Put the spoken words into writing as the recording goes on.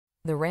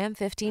The Ram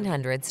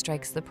 1500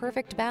 strikes the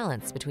perfect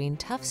balance between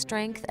tough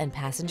strength and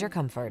passenger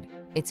comfort.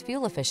 Its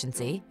fuel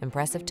efficiency,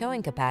 impressive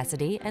towing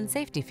capacity, and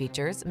safety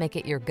features make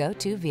it your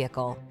go-to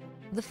vehicle.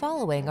 The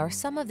following are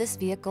some of this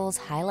vehicle's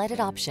highlighted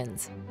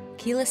options: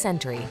 keyless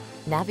entry,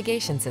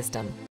 navigation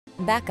system,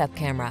 backup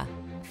camera,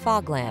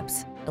 fog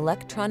lamps,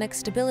 electronic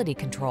stability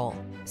control,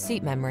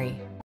 seat memory,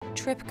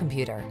 trip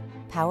computer,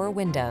 power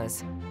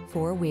windows,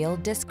 four-wheel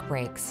disc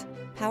brakes,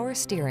 power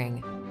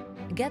steering.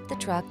 Get the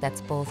truck that's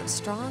both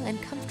strong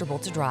and comfortable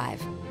to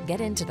drive. Get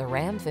into the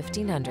Ram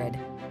 1500.